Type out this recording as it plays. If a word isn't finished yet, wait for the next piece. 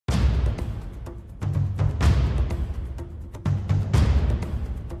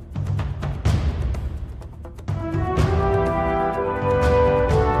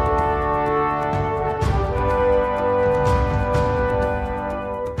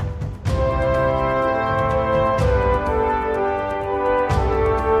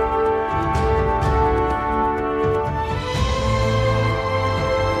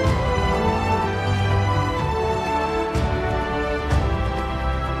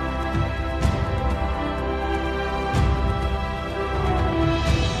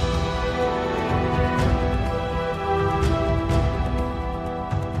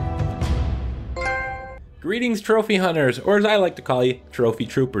Greetings, trophy hunters, or as I like to call you, trophy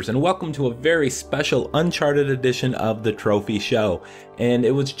troopers, and welcome to a very special Uncharted edition of the Trophy Show. And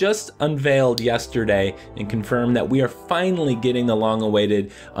it was just unveiled yesterday and confirmed that we are finally getting the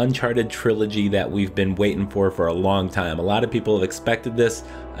long-awaited Uncharted trilogy that we've been waiting for a long time. A lot of people have expected this,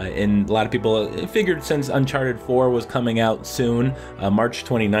 and a lot of people figured since Uncharted 4 was coming out soon, March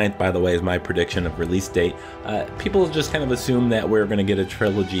 29th, by the way, is my prediction of release date. People just kind of assumed that we're going to get a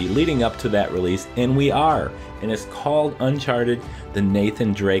trilogy leading up to that release, and we are. And it's called Uncharted: The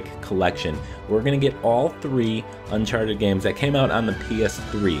Nathan Drake Collection. We're going to get all three Uncharted games that came out on the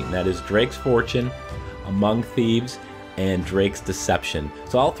PS3, and that is Drake's Fortune, Among Thieves, and Drake's Deception.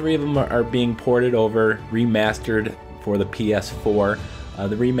 So all three of them are being ported over, remastered for the PS4.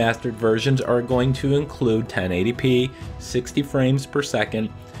 The remastered versions are going to include 1080p, 60 frames per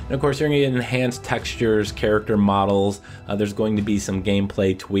second, and of course you're going to get enhanced textures, character models. There's going to be some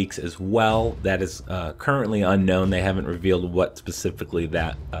gameplay tweaks as well. That is currently unknown. They haven't revealed what specifically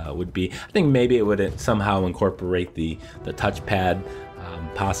that would be. I think maybe it would somehow incorporate the touchpad,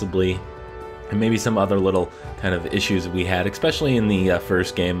 possibly, and maybe some other little kind of issues we had, especially in the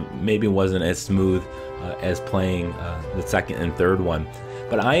first game. Maybe it wasn't as smooth as playing the second and third one.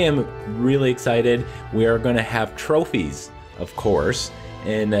 But I am really excited. We are going to have trophies, of course,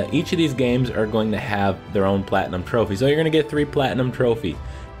 and each of these games are going to have their own platinum trophy. So you're going to get 3 platinum trophies.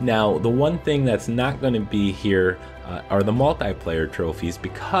 Now, the one thing that's not going to be here are the multiplayer trophies,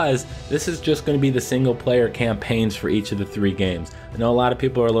 because this is just going to be the single player campaigns for each of the 3 games. I know a lot of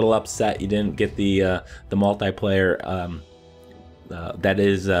people are a little upset you didn't get the multiplayer. That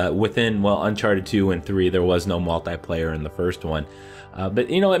is within, well, Uncharted 2 and 3, there was no multiplayer in the first one. But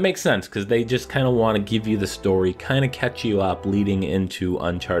you know, it makes sense because they just kind of want to give you the story, kind of catch you up leading into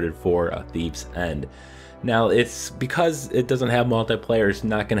Uncharted 4: A Thief's End. Now, it's because it doesn't have multiplayer, it's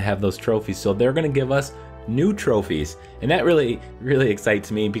not going to have those trophies, so they're going to give us new trophies. And that really excites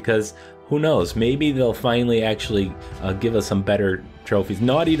me, because who knows, maybe they'll finally actually give us some better trophies.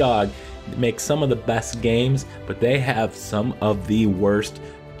 Naughty Dog makes some of the best games, but they have some of the worst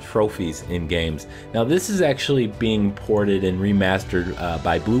trophies in games. Now, this is actually being ported and remastered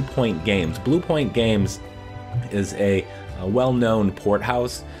by Blue Point Games. Blue Point Games is a well-known port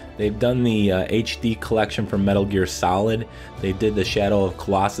house. They've done the HD collection from Metal Gear Solid. They did the Shadow of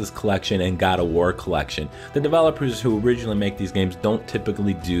Colossus collection and God of War collection. The developers who originally make these games don't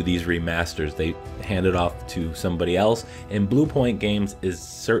typically do these remasters. They hand it off to somebody else, and Blue Point Games is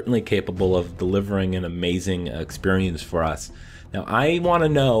certainly capable of delivering an amazing experience for us. Now, I want to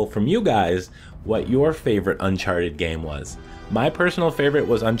know from you guys what your favorite Uncharted game was. My personal favorite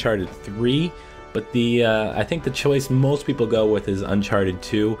was Uncharted 3. But I think the choice most people go with is Uncharted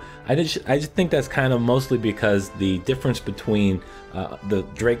 2. I just think that's kind of mostly because the difference between the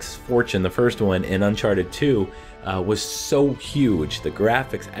Drake's Fortune, the first one, and Uncharted 2 was so huge. The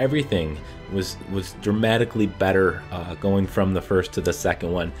graphics, everything was dramatically better going from the first to the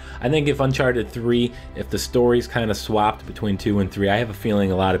second one. I think if Uncharted 3, if the stories kind of swapped between 2 and 3, I have a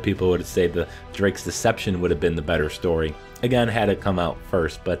feeling a lot of people would say the Drake's Deception would have been the better story. Again, had it come out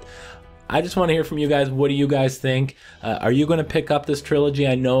first, but I just want to hear from you guys. What do you guys think? Are you going to pick up this trilogy?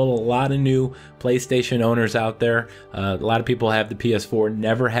 I know a lot of new PlayStation owners out there. A lot of people have the PS4,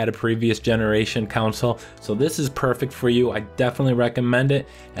 never had a previous generation console. So this is perfect for you. I definitely recommend it.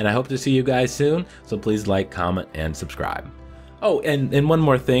 And I hope to see you guys soon. So please like, comment, and subscribe. Oh, and one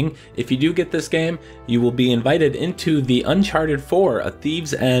more thing. If you do get this game, you will be invited into the Uncharted 4: A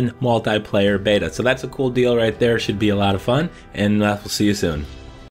Thieves' End multiplayer beta. So that's a cool deal right there. Should be a lot of fun. And we'll see you soon.